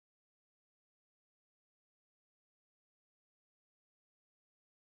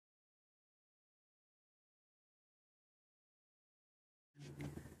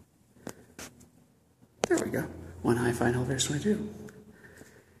There we go. One HiFiAndElevators22.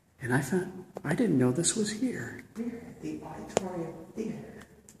 And I didn't know this was here. We're at the Auditorium Theater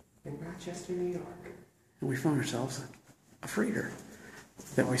in Rochester, New York. And we found ourselves a freighter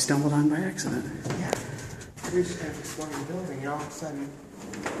that we stumbled on by accident. Yeah. We were just kind of exploring the building, and all of a sudden...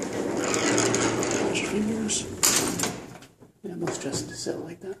 Touch fingers. Yeah, it must just sit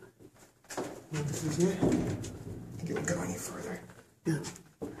like that. This is it. I think it would go any further. Yeah.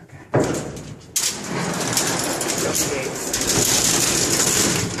 Okay. Okay.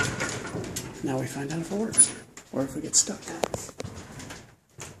 Now we find out if it works, or if we get stuck.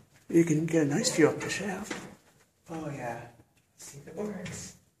 You can get a nice view up the shaft. Oh yeah. Let's see if it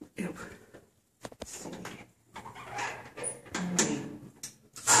works. Yep. Let's see.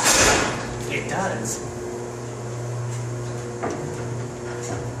 It does.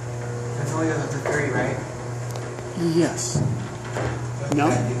 That's only goes up to 3, right? Yes. No,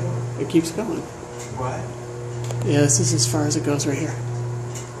 it keeps going. What? Yeah, this is as far as it goes right here.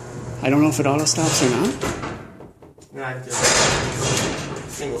 I don't know if it auto stops or not. No, I just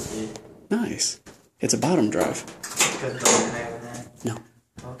single speed. Nice. It's a bottom drive. Good going in there with that. No.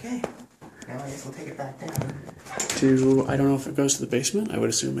 Okay. Now I guess we'll take it back down. I don't know if it goes to the basement. I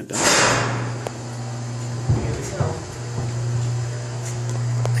would assume it does. Maybe so.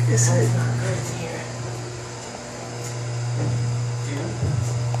 I guess it's not good in here.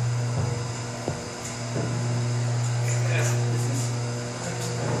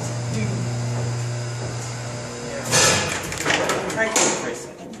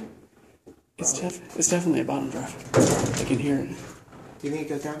 It's definitely a bottom drive. I can hear it. Do you think it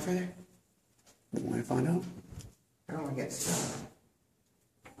goes down further? Want to find out? I don't want to get stuck.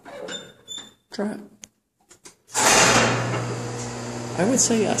 Try it. I would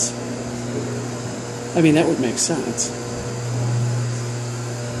say yes. I mean, that would make sense.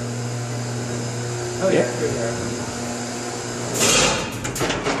 Oh yeah, Yep. good there.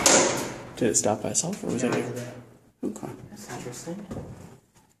 Did it stop by itself, or was it you? Okay. That's interesting.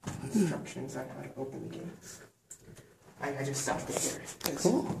 Instructions on how to open the gates. I just stopped it here.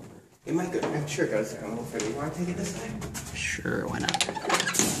 Cool. It might go. I'm sure it goes down a little further. You want to take it this way? Sure, why not?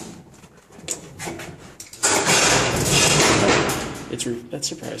 That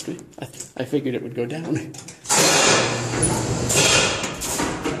surprised me. I figured it would go down. Oh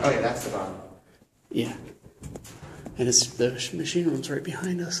yeah, that's the bottom. Yeah. And the machine room's right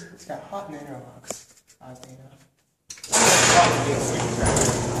behind us. It's got hot and interlocks, oddly enough.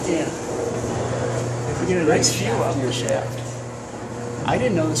 Yeah. If we get a nice view up the shaft. I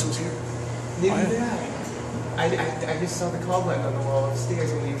didn't know this was here. Neither did I just saw the call button on the wall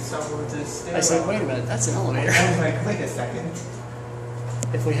upstairs when we stumbled into the stairwell. I said, wait a minute, that's an elevator. I was like, wait a second.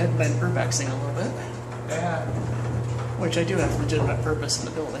 If we hadn't been urbexing a little bit. Yeah. Which I do have legitimate purpose in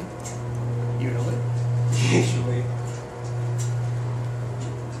the building. Usually. Usually.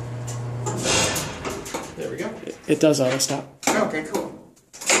 There we go. It does auto stop. Okay, cool.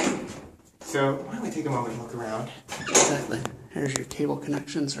 So, why don't we take a moment and look around? Exactly. Here's your cable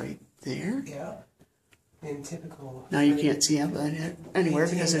connections right there. Yeah. In typical... Now you can't see anywhere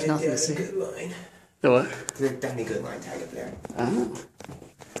because there's nothing to see. Good line. The what? There's definitely good line tag up there. Oh.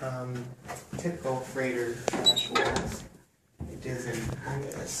 Typical freighter trash walls. It is in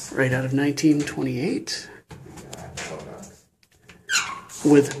OTIS. Right out of 1928.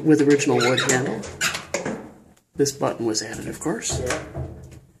 With original wood handle. This button was added, of course. Yeah.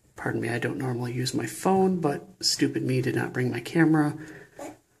 Pardon me, I don't normally use my phone, but stupid me did not bring my camera.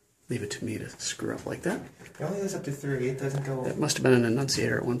 Leave it to me to screw up like that. It only goes up to 3. It doesn't go... That must have been an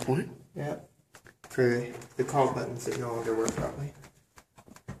annunciator at one point. Yeah. For the call buttons that no longer work properly.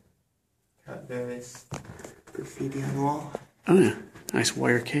 Got various graffiti on the wall. Oh yeah, nice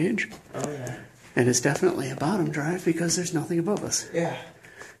wire cage. Oh yeah. And it's definitely a bottom drive because there's nothing above us. Yeah.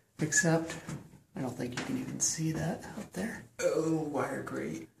 Except, I don't think you can even see that out there. Oh, wire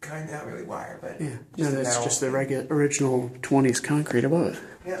grate. Kind of, not really wire, but... Yeah, no, that's just the original 20s concrete above it.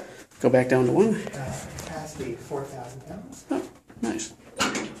 Yep. Go back down to 1. Capacity 4,000 pounds. Oh, nice.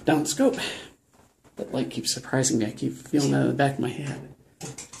 Down the scope. That light keeps surprising me. I keep feeling that in the back of my head.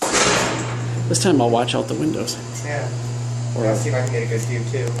 This time I'll watch out the windows. Yeah. Or I'll see if I can get a good view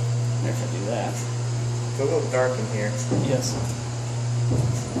too. If I do that. It's a little dark in here. Yes.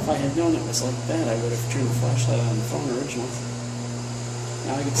 If I had known it was like that, I would have turned the flashlight on the phone originally.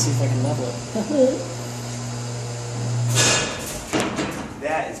 Now I get to see if I can level it.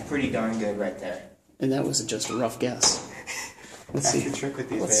 That is pretty darn good right there. And that was just a rough guess. Let's That's see. the trick with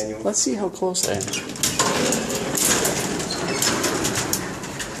these manuals. Let's see how close I am.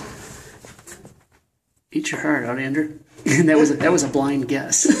 Eat your heart out, Andrew. that was a blind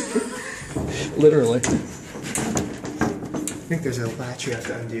guess. Literally. I think there's a latch you have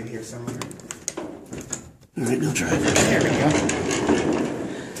to undo here somewhere. Alright, now try it. There we go.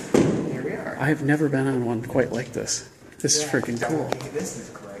 Here we are. I've never been on one quite like this. This is freaking cool. This is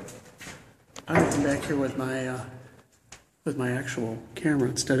great. I'm back here with my actual camera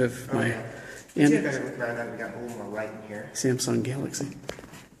instead of my See if I can look around that. We got a little more light in here. Samsung Galaxy.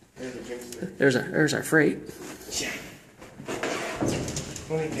 There's a gym. There's our freight. Yeah.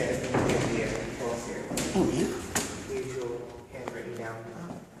 Let me get the close here. Oh yeah. The usual handwritten down.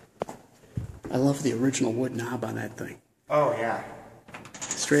 I love the original wood knob on that thing. Oh yeah.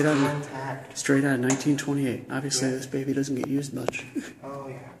 Straight out of Contact. 1928. Obviously, this baby doesn't get used much. Oh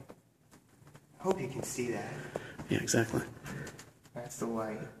yeah. Hope you can see that. Yeah, exactly. That's the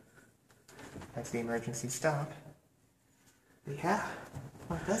light. That's the emergency stop. Yeah.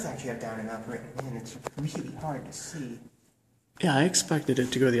 Well, it does actually have down and up written in. It's really hard to see. Yeah, I expected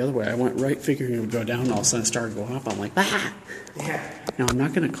it to go the other way. I went right figuring it would go down, and all of a sudden it started going up. I'm like, ah! Yeah. Now, I'm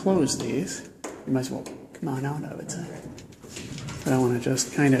not going to close these. You might as well come on out of it. But I want to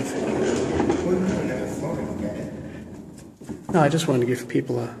just kind of... No, I just wanted to give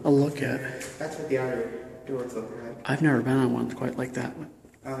people a look at it. That's what the outer doors look like. I've never been on one quite like that with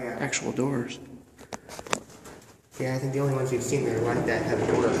Oh yeah. actual doors. Yeah, I think the only ones we've seen that are like that have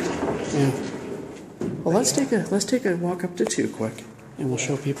doors. Yeah. Well, let's take a walk up to 2 quick, and we'll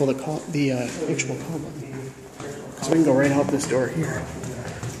show people the actual call button. So we can go right out this door here.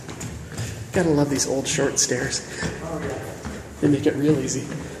 Gotta love these old short stairs. They make it real easy.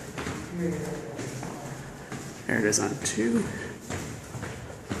 There it is on 2.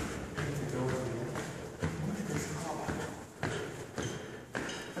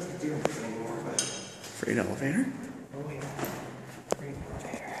 Freight elevator. Oh yeah. Freight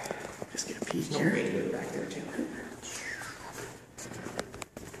elevator. Just get a peek here. Back there too.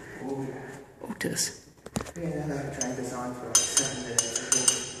 Oh yeah. OTIS. Yeah, now that I've tried this on for like 7 minutes.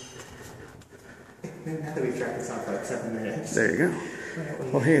 Now that we've tried this on for like 7 minutes. There you go.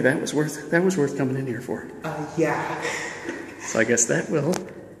 Well, hey, that was worth coming in here for. Yeah. So I guess that will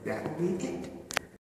That will be it.